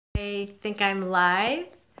I think I'm live.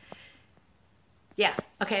 Yeah,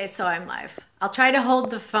 okay, so I'm live. I'll try to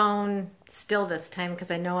hold the phone still this time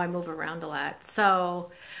because I know I move around a lot.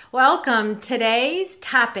 So, welcome. Today's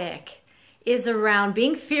topic is around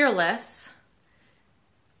being fearless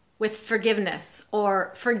with forgiveness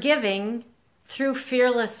or forgiving through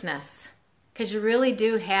fearlessness. Because you really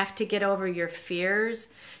do have to get over your fears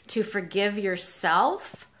to forgive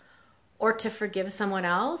yourself or to forgive someone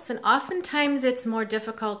else. And oftentimes it's more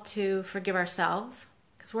difficult to forgive ourselves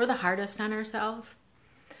because we're the hardest on ourselves.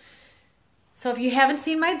 So if you haven't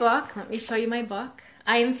seen my book, let me show you my book.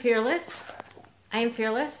 I Am Fearless. I Am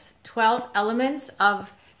Fearless, 12 Elements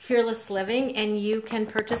of Fearless Living, and you can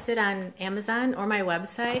purchase it on Amazon or my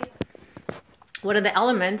website. One of the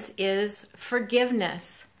elements is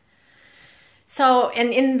forgiveness. So,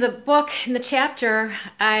 and in the book, in the chapter,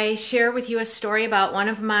 I share with you a story about one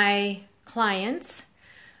of my clients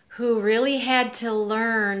who really had to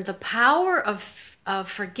learn the power of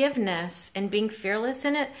forgiveness and being fearless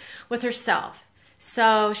in it with herself.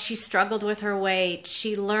 So she struggled with her weight.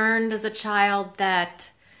 She learned as a child that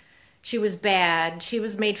she was bad. She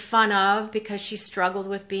was made fun of because she struggled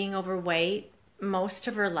with being overweight most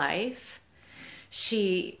of her life.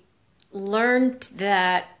 She learned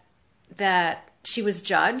that she was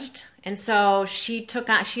judged, and so she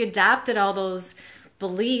adopted all those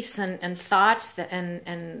beliefs and thoughts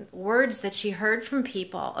and words that she heard from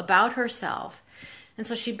people about herself. And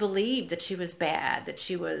so she believed that she was bad, that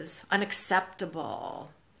she was unacceptable,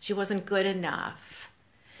 she wasn't good enough.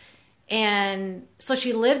 And so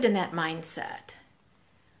she lived in that mindset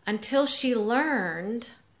until she learned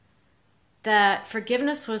that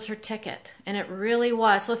forgiveness was her ticket, and it really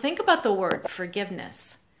was. So think about the word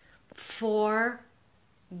forgiveness. Forgive.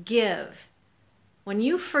 When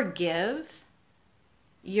you forgive,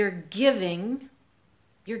 you're giving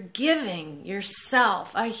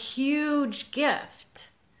yourself a huge gift,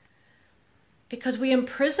 because we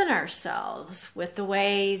imprison ourselves with the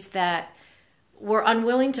ways that we're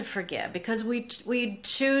unwilling to forgive because we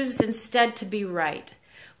choose instead to be right.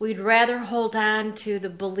 We'd rather hold on to the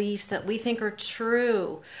beliefs that we think are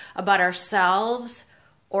true about ourselves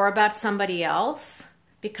or about somebody else,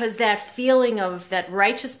 because that feeling of that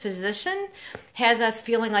righteous position has us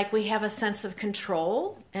feeling like we have a sense of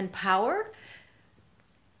control and power.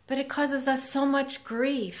 But it causes us so much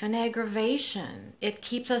grief and aggravation. It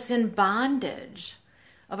keeps us in bondage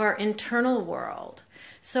of our internal world.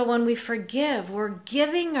 So when we forgive, we're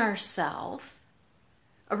giving ourselves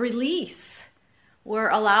a release. We're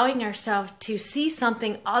allowing ourselves to see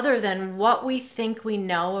something other than what we think we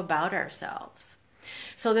know about ourselves.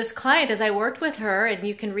 So this client, as I worked with her, and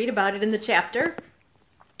you can read about it in the chapter,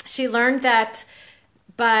 she learned that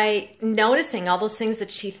by noticing all those things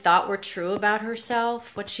that she thought were true about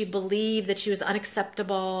herself, what she believed, that she was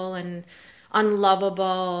unacceptable and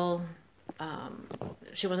unlovable,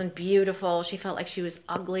 she wasn't beautiful, she felt like she was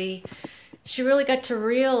ugly, she really got to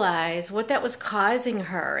realize what that was causing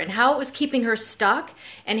her and how it was keeping her stuck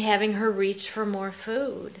and having her reach for more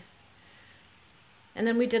food. And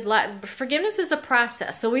then forgiveness is a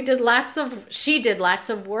process. So she did lots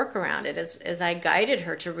of work around it as I guided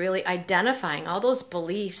her to really identifying all those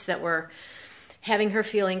beliefs that were having her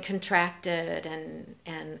feeling contracted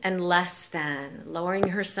and less than, lowering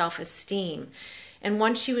her self-esteem. And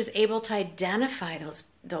once she was able to identify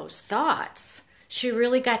those thoughts, she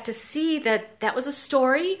really got to see that was a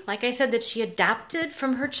story, like I said, that she adopted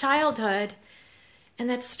from her childhood, and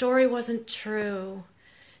that story wasn't true.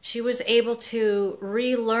 She was able to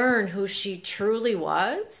relearn who she truly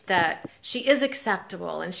was, that she is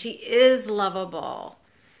acceptable and she is lovable.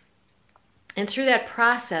 And through that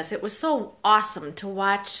process, it was so awesome to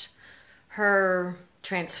watch her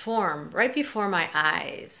transform right before my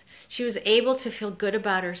eyes. She was able to feel good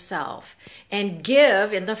about herself and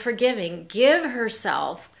give, in the forgiving, give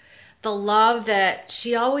herself the love that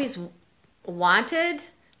she always wanted,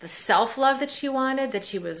 the self-love that she wanted, that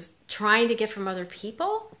she was trying to get from other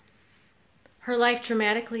people. Her life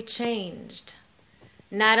dramatically changed.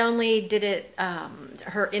 Not only did it,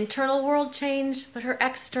 her internal world change, but her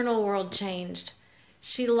external world changed.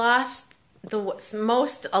 She lost a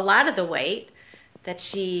lot of the weight that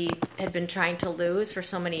she had been trying to lose for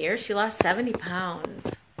so many years. She lost 70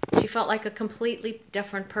 pounds. She felt like a completely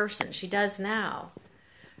different person. She does now.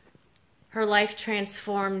 Her life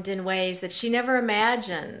transformed in ways that she never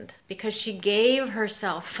imagined because she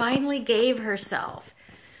finally gave herself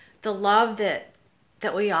the love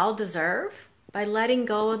that we all deserve by letting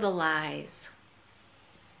go of the lies.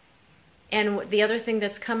 And the other thing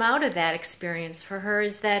that's come out of that experience for her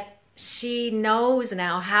is that she knows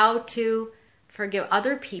now how to forgive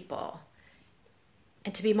other people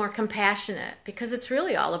and to be more compassionate, because it's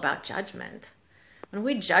really all about judgment. When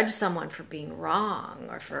we judge someone for being wrong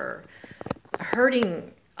or for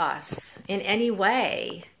hurting us in any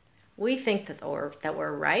way, we think that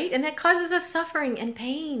we're right, and that causes us suffering and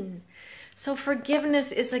pain. So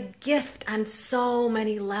forgiveness is a gift on so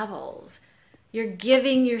many levels. You're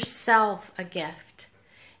giving yourself a gift,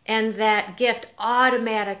 and that gift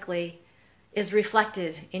automatically is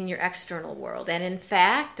reflected in your external world. And in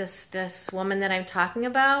fact, this woman that I'm talking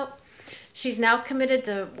about, she's now committed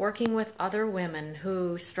to working with other women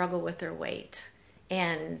who struggle with their weight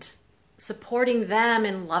and supporting them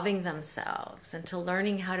in loving themselves and to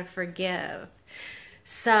learning how to forgive.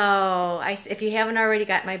 So if you haven't already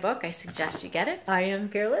got my book, I suggest you get it. I Am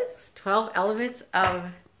Fearless, 12 Elements of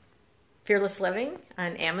Fearless Living,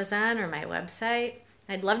 on Amazon or my website.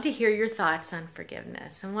 I'd love to hear your thoughts on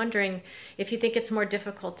forgiveness. I'm wondering if you think it's more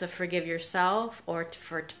difficult to forgive yourself or to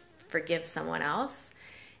forgive someone else.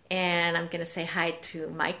 And I'm going to say hi to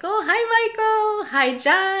Michael. Hi, Michael. Hi,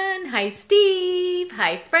 John. Hi, Steve.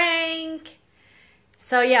 Hi, Frank.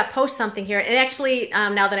 So yeah, post something here. And actually,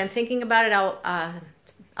 now that I'm thinking about it,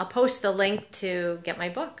 I'll post the link to get my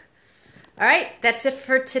book. All right, that's it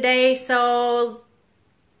for today. So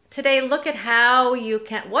today, look at how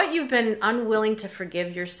what you've been unwilling to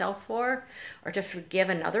forgive yourself for, or to forgive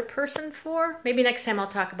another person for. Maybe next time I'll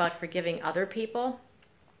talk about forgiving other people.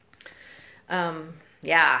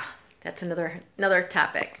 Yeah, that's another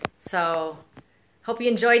topic. So hope you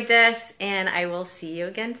enjoyed this, and I will see you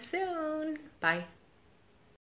again soon. Bye.